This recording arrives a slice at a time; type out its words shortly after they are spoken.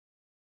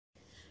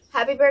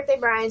Happy birthday,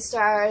 Bryan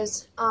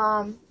Stars.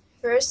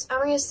 First,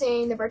 I'm going to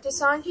sing the birthday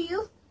song to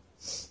you.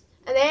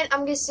 And then I'm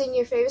going to sing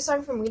your favorite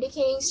song from We the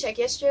Kings, Check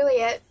Yes,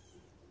 Juliet.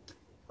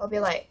 I'll be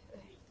like,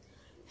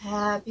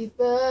 happy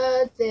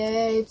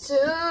birthday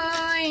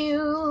to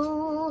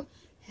you.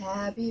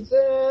 Happy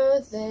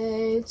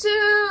birthday to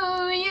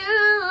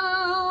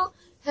you.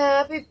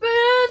 Happy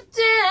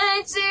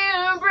birthday,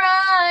 dear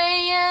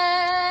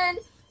Bryan.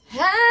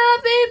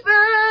 Happy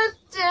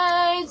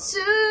birthday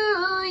to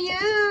you.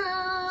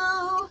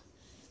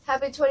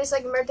 Happy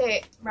 22nd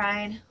birthday,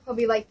 Bryan. Hope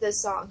you like this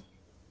song.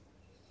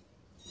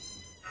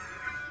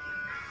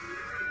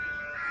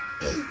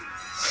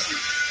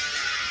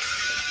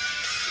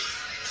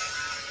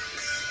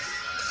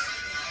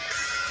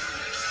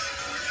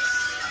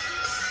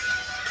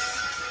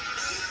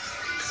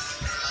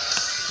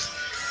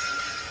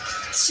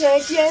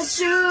 Check yes,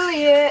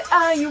 Juliet,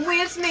 are you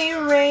with me?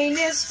 Rain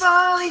is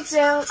falling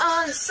down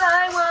on the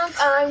sidewalk.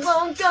 I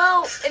won't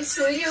go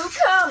until you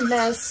come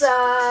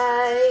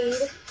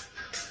outside.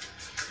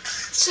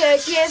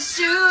 Check yes,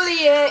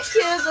 Juliet,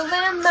 kill the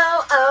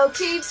limo. I'll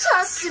keep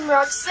tossing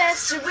rocks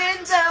at your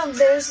window.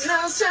 There's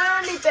no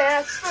turning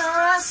back for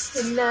us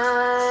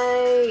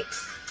tonight.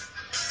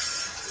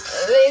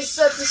 Lace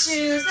up your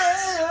shoes,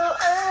 oh,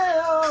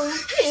 oh,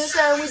 here's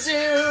how we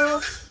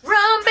do.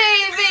 Run,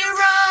 baby,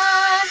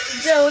 run,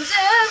 don't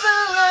ever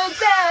look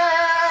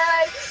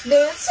back.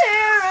 They'll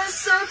tear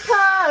us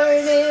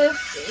apart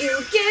if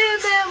you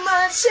give them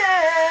a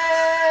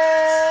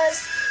chance.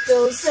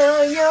 Don't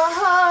sell your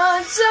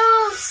heart,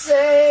 don't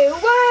say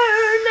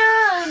we're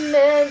not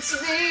meant to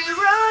be.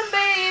 Run,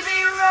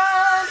 baby,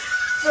 run,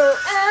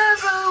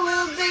 forever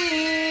will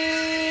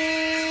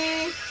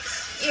be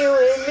you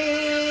and me.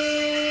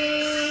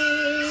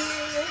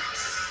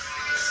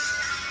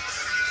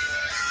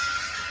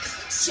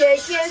 Check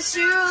yes,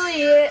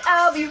 Juliet,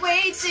 I'll be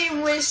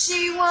waiting where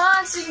she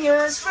wants and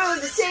yours for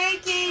the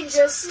taking.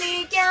 Just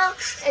sneak out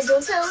and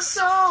don't tell a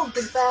soul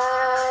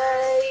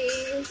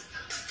goodbye.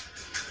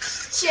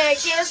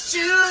 Check yes,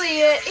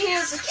 Juliet,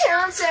 here's the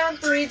countdown,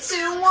 3,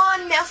 2,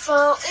 1, now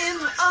fall in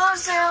my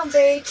arms now.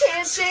 They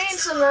can't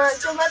change a lot,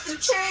 don't let them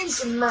change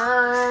your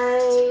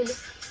mind.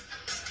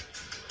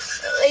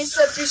 Lace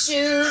up your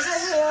shoes,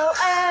 oh,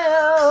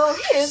 oh,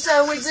 here's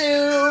how we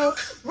do.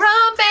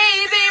 Run,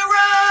 baby,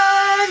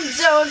 run,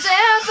 don't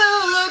ever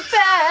look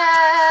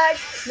back.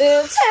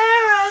 They'll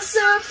tear us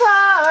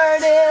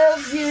apart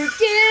if you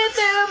give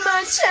them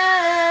a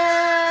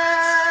chance.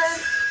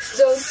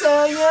 Don't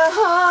sell your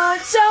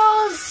heart,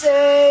 don't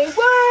say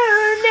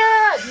we're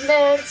not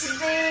meant to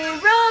be.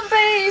 Run,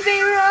 baby,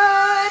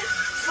 run,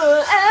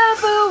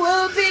 forever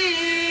will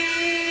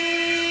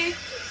be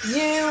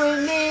you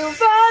and me.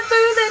 Fall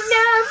through the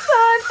night,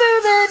 fall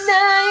through the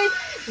night,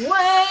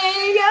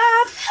 way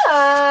up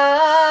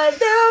high.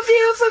 The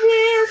view from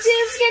here,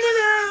 just getting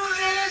over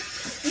it.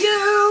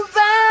 You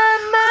by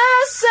my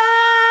side.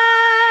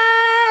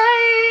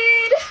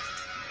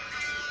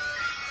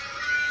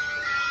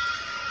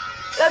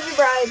 Love you,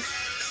 Bryan.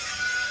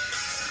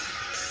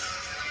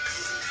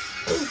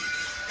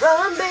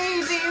 Run,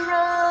 baby,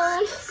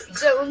 run,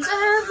 don't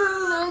ever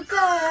look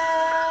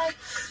back.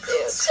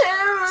 They'll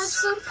tear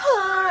us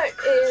apart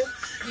if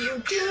you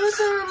give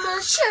them a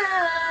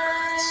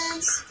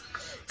chance.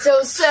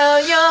 Don't sell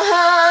your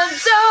heart,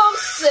 don't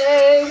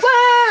say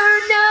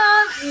we're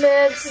not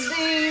meant to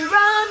be.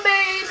 Run,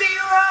 baby,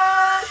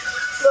 run,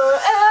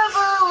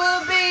 forever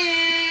will be.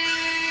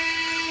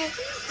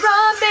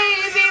 Run,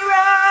 baby,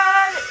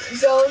 run,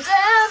 don't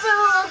ever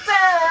look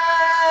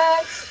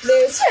back.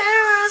 They'll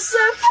tear us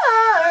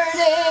apart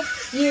if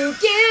you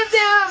give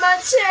them a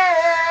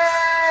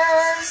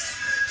chance.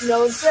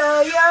 Don't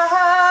sell your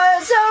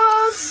heart,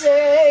 don't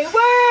say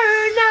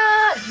we're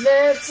not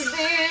meant to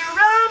be.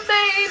 Run,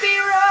 baby,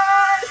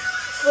 run,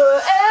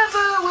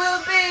 forever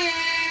will be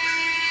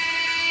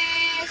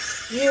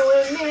you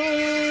and me.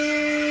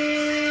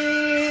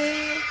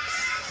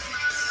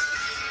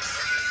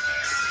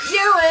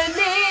 You and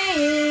me.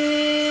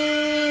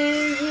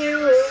 You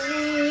and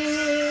me.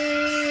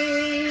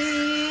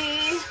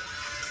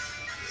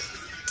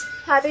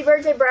 Happy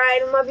birthday,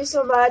 Bryan. Love you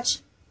so much.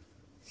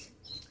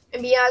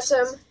 It'd be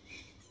awesome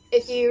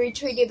if you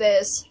retweeted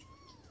this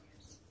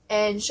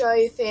and show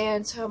your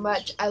fans how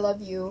much I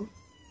love you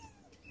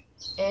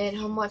and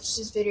how much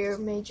this video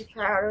made you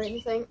proud or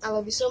anything. I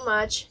love you so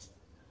much.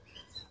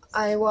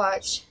 I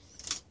love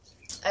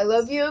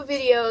you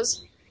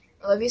videos.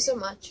 I love you so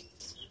much.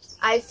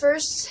 I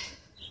first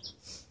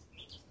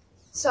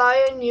saw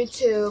you on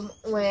YouTube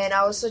when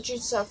I was searching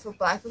stuff for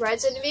Black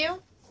Bride's interview.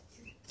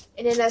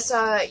 And then I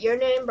saw your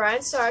name,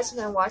 Bryan Stars,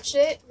 and I watched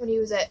it when he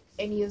was at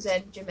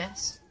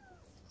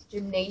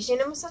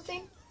gymnasium or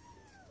something,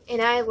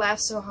 and I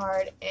laughed so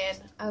hard,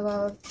 and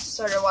I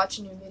started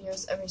watching your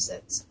videos ever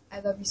since. I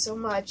love you so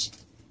much.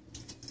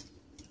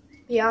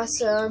 Be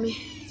awesome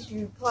if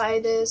you reply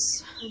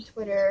this on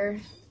Twitter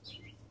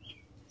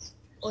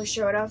or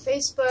show it on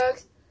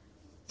Facebook.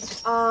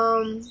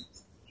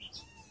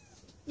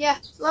 Yeah,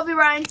 love you,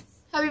 Bryan.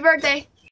 Happy birthday.